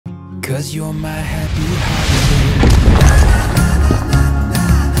'cause you're my happy holiday.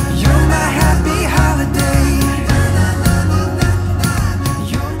 You're my happy holiday.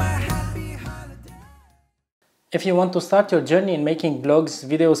 You're my happy holiday. If you want to start your journey in making blogs,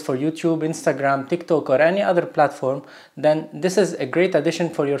 videos for YouTube, Instagram, TikTok or any other platform, then this is a great addition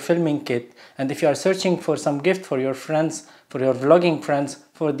for your filming kit. And if you are searching for some gift for your friends, for your vlogging friends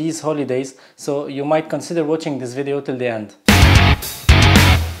for these holidays, so you might consider watching this video till the end.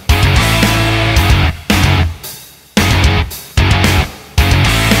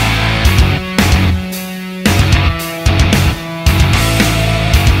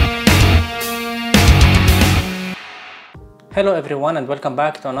 Hello everyone and welcome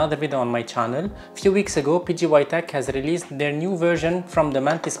back to another video on my channel. A few weeks ago, PGYTECH has released their new version from the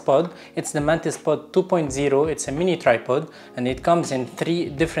MANTISPOD. It's the MANTISPOD 2.0. It's a mini tripod and it comes in 3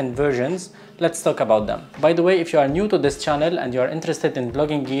 different versions. Let's talk about them. By the way, if you are new to this channel and you are interested in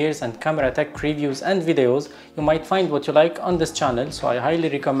vlogging gears and camera tech reviews and videos, you might find what you like on this channel. So I highly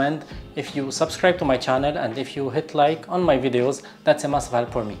recommend if you subscribe to my channel and if you hit like on my videos, that's a massive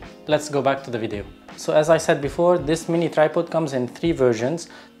help for me. Let's go back to the video. So as I said before, this mini tripod comes in 3 versions.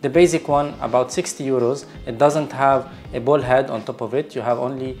 The basic one, about 60 euros. It doesn't have a ball head on top of it. You have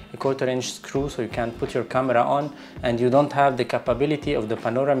only a 1/4 inch screw so you can put your camera on, and you don't have the capability of the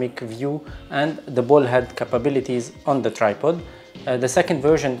panoramic view and the ball head capabilities on the tripod. The second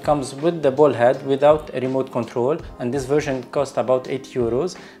version comes with the ball head without a remote control, and this version costs about 8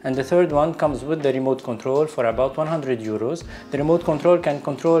 euros. And the third one comes with the remote control for about 100 euros. The remote control can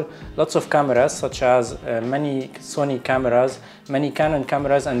control lots of cameras, such as many Sony cameras, many Canon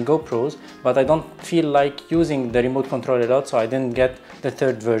cameras and GoPros, but I don't feel like using the remote control a lot, so I didn't get the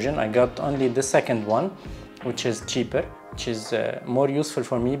third version. I got only the second one, which is cheaper, which is more useful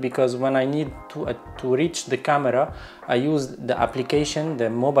for me, because when I need to reach the camera, I use the application, the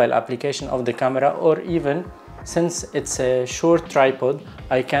mobile application of the camera, or even since it's a short tripod,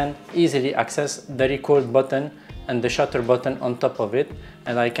 I can easily access the record button and the shutter button on top of it,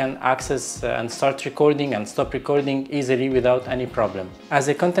 and I can access and start recording and stop recording easily without any problem. As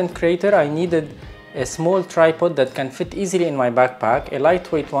a content creator, I needed a small tripod that can fit easily in my backpack, a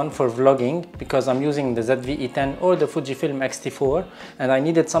lightweight one for vlogging, because I'm using the ZV-E10 or the Fujifilm X-T4, and I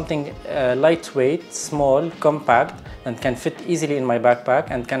needed something lightweight, small, compact, and can fit easily in my backpack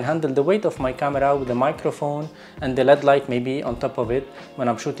and can handle the weight of my camera with the microphone and the LED light maybe on top of it when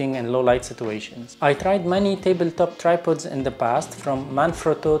I'm shooting in low light situations. I tried many tabletop tripods in the past, from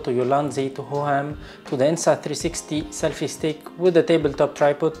Manfrotto to Ulanzi to Hohem to the Insta360 selfie stick with a tabletop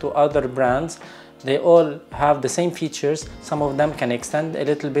tripod to other brands. They all have the same features. Some of them can extend a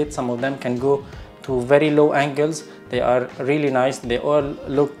little bit, some of them can go to very low angles. They are really nice. They all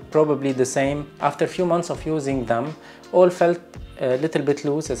look probably the same. After a few months of using them, all felt a little bit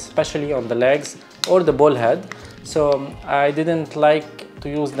loose, especially on the legs or the ball head. So I didn't like to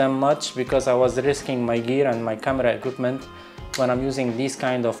use them much because I was risking my gear and my camera equipment when I'm using these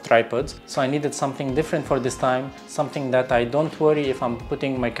kind of tripods. So I needed something different for this time, something that I don't worry if I'm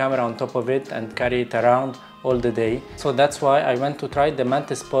putting my camera on top of it and carry it around all the day. So that's why I went to try the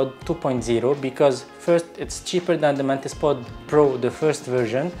MANTISPOD 2.0, because first, it's cheaper than the MANTISPOD Pro, the first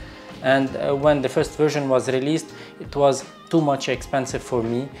version, and when the first version was released, it was too much expensive for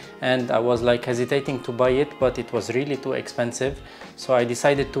me, and I was like hesitating to buy it, but it was really too expensive. So I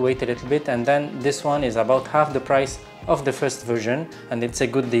decided to wait a little bit, and then this one is about half the price of the first version, and it's a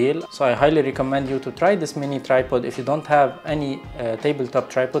good deal. So I highly recommend you to try this mini tripod if you don't have any tabletop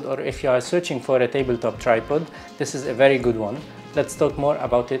tripod, or if you are searching for a tabletop tripod. This is a very good one. Let's talk more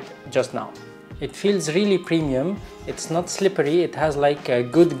about it just now. It feels really premium. It's not slippery. It has like a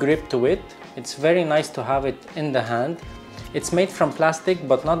good grip to it. It's very nice to have it in the hand. It's made from plastic,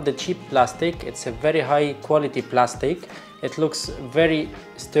 but not the cheap plastic. It's a very high quality plastic. It looks very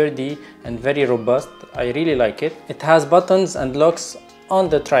sturdy and very robust. I really like it. It has buttons and locks on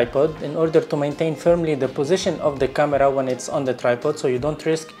the tripod in order to maintain firmly the position of the camera when it's on the tripod, so you don't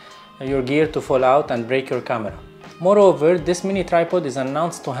risk your gear to fall out and break your camera. Moreover, this mini tripod is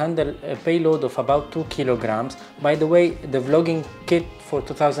announced to handle a payload of about 2 kilograms. By the way, the vlogging kit for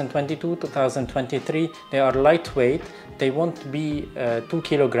 2022-2023, they are lightweight. They won't be 2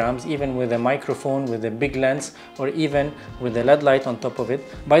 kilograms, even with a microphone, with a big lens, or even with a LED light on top of it.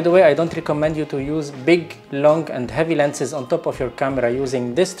 By the way, I don't recommend you to use big, long and heavy lenses on top of your camera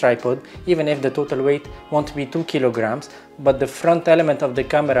using this tripod, even if the total weight won't be 2 kilograms, but the front element of the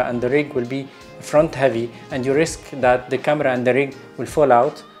camera and the rig will be front heavy, and you risk that the camera and the rig will fall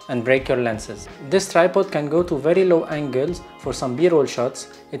out and break your lenses. This tripod can go to very low angles for some B-roll shots.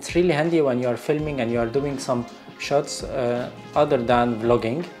 It's really handy when you are filming and you are doing some shots other than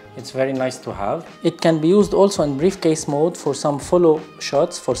vlogging. it's very nice to have. It can be used also in briefcase mode for some follow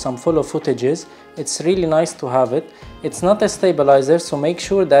shots, for some follow footages. It's really nice to have it. It's not a stabilizer, so make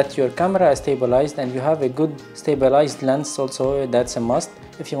sure that your camera is stabilized and you have a good stabilized lens also. That's a must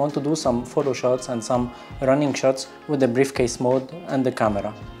if you want to do some follow shots and some running shots with the briefcase mode and the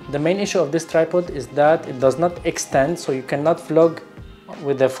camera. The main issue of this tripod is that it does not extend, so you cannot vlog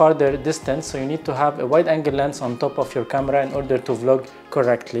with a farther distance, so you need to have a wide angle lens on top of your camera in order to vlog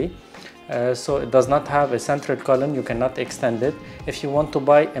correctly. So it does not have a central column, you cannot extend it. If you want to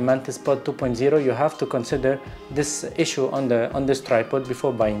buy a MANTISPOD 2.0, you have to consider this issue on this tripod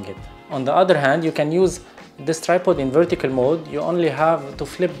before buying it. On the other hand, you can use this tripod in vertical mode. You only have to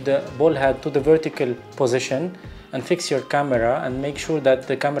flip the ball head to the vertical position and fix your camera and make sure that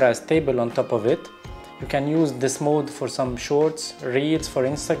the camera is stable on top of it. You can use this mode for some shorts, reels for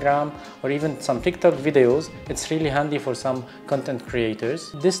Instagram, or even some TikTok videos. It's really handy for some content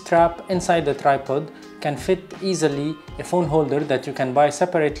creators. This strap inside the tripod can fit easily a phone holder that you can buy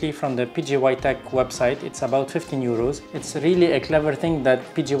separately from the PGYTECH website. It's about 15 euros. It's really a clever thing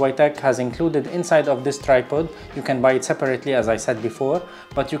that PGYTECH has included inside of this tripod. You can buy it separately, as I said before,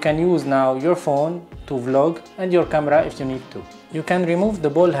 but you can use now your phone to vlog and your camera if you need to. You can remove the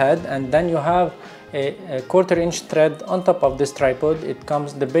ball head, and then you have a 1/4 inch thread on top of this tripod. It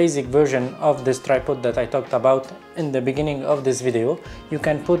comes the basic version of this tripod that I talked about in the beginning of this video. You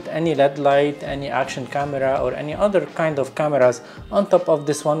can put any LED light, any action camera, or any other kind of cameras on top of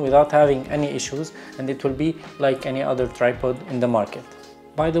this one without having any issues, and it will be like any other tripod in the market.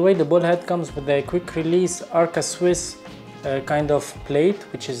 By the way, the ball head comes with a quick release Arca Swiss kind of plate,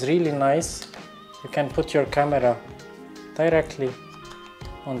 which is really nice. You can put your camera directly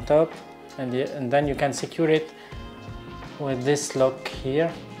on top, and then you can secure it with this lock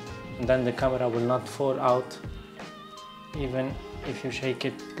here, and then the camera will not fall out even if you shake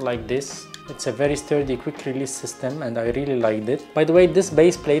it like this. It's a very sturdy quick release system and I really liked it. By the way, this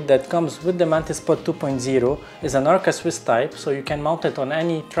base plate that comes with the MANTISPOD 2.0 is an Arca Swiss type, so you can mount it on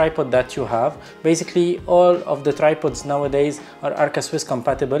any tripod that you have. Basically all of the tripods nowadays are Arca Swiss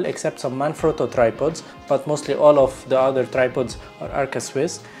compatible except some Manfrotto tripods, but mostly all of the other tripods are Arca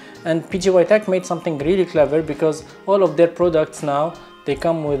Swiss. And PGYTECH made something really clever, because all of their products now, they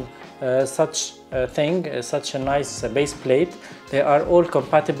come with such a thing, such a nice base plate. They are all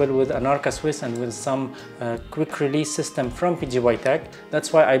compatible with an Arca Swiss and with some quick release system from PGYTECH.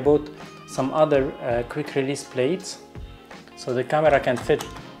 That's why I bought some other quick release plates, so the camera can fit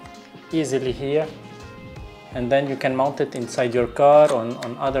easily here, and then you can mount it inside your car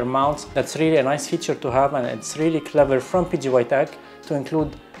on other mounts. That's really a nice feature to have, and it's really clever from PGYTECH to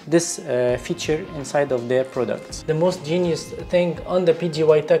include this feature inside of their products. The most genius thing on the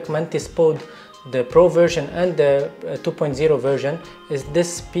PGYTECH MANTISPOD, the Pro version and the 2.0 version, is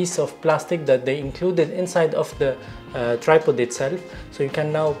this piece of plastic that they included inside of the tripod itself. So you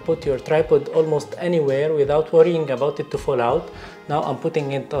can now put your tripod almost anywhere without worrying about it to fall out. Now I'm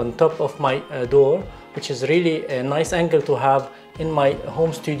putting it on top of my door, which is really a nice angle to have in my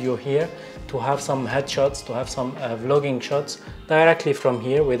home studio here, to have some headshots, to have some vlogging shots directly from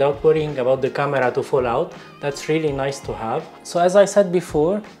here without worrying about the camera to fall out. That's really nice to have. So as I said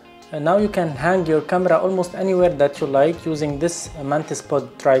before, now you can hang your camera almost anywhere that you like using this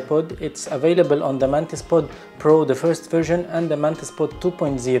MANTISPOD tripod. It's available on the MANTISPOD Pro, the first version, and the MANTISPOD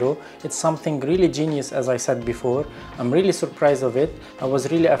 2.0. It's something really genius, as I said before. I'm really surprised of it. I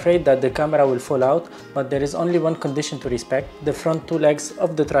was really afraid that the camera will fall out, but there is only one condition to respect. The front two legs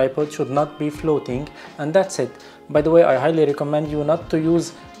of the tripod should not be floating, and that's it. By the way, I highly recommend you not to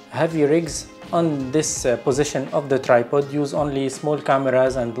use heavy rigs on this position of the tripod. Use only small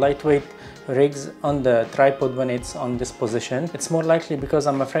cameras and lightweight rigs on the tripod when it's on this position. It's more likely because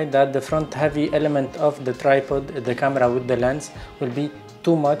I'm afraid that the front heavy element of the tripod, the camera with the lens, will be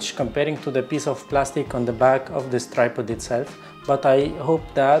too much comparing to the piece of plastic on the back of this tripod itself. But I hope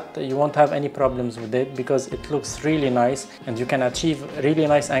that you won't have any problems with it, because it looks really nice and you can achieve really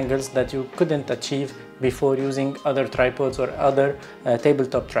nice angles that you couldn't achieve before using other tripods or other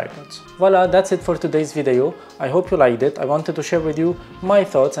tabletop tripods. Voila, that's it for today's video. I hope you liked it. I wanted to share with you my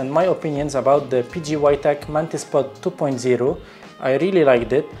thoughts and my opinions about the PGYTECH MANTISPOD 2.0. I really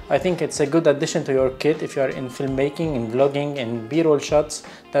liked it. I think it's a good addition to your kit if you are in filmmaking, in vlogging, in b-roll shots.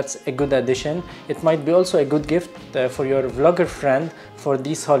 That's a good addition. It might be also a good gift for your vlogger friend for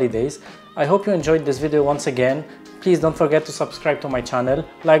these holidays. I hope you enjoyed this video once again. Please don't forget to subscribe to my channel,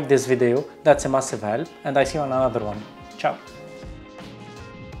 like this video, that's a massive help, and I see you on another one. Ciao!